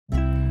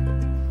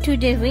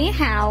Today we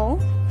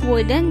have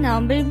wooden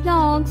number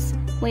blocks.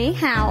 We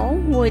have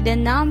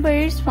wooden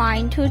numbers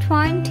 1 to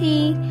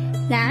 20.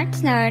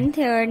 Let's learn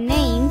their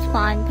names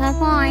one by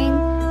one.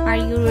 Are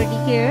you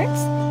ready, girls?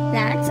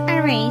 Let's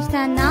arrange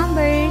the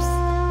numbers.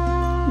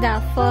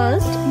 The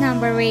first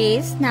number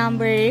is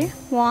number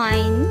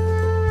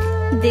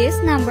 1. This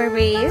number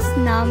is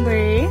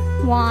number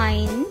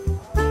 1.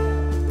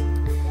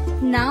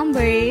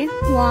 Number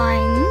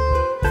 1.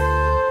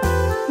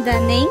 The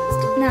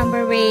next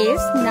number is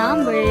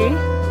number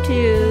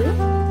 2.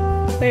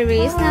 Where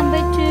is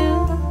number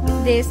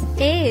 2? This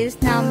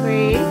is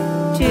number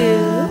 2.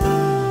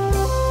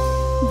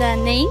 The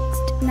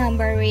next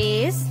number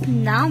is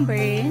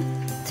number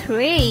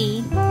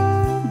 3.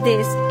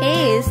 This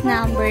is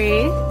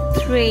number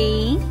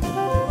 3.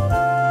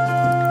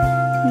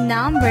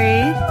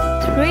 Number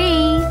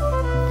 3.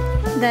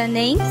 The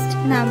next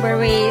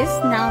number is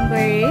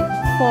number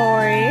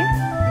 4.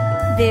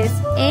 This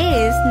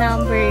is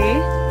number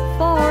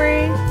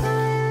 4.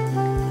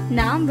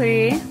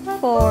 Number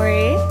 4.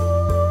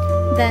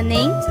 The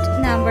next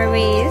number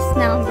is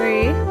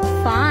number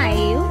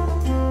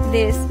 5.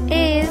 This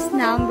is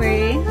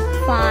number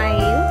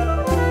 5.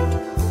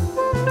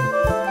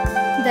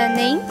 The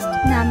next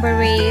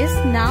number is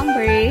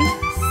number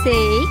 6.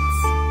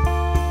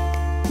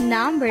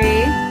 Number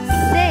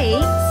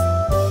 6.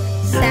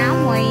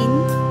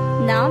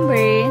 7.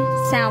 Number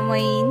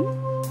 7.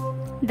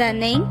 The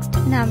next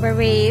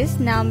number is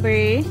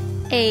number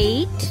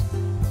 8.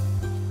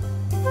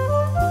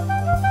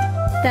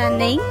 The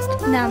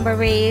next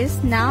number is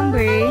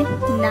number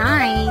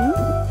 9.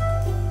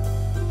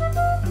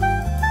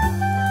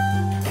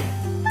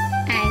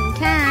 And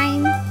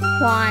 10.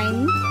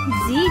 1,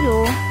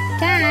 0,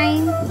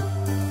 10.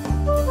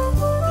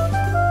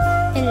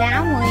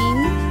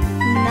 11.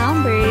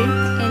 Number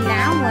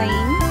 11.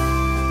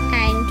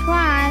 And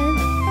 12.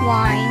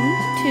 1,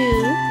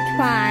 2,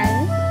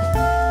 12.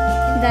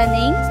 The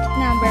next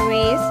number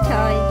is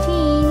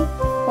 13.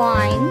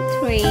 1,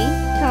 3,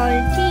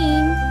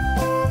 13.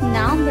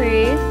 Number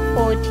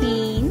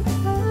 14.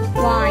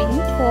 1,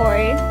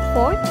 4,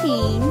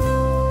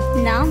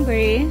 14.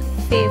 Number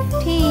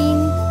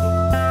 15.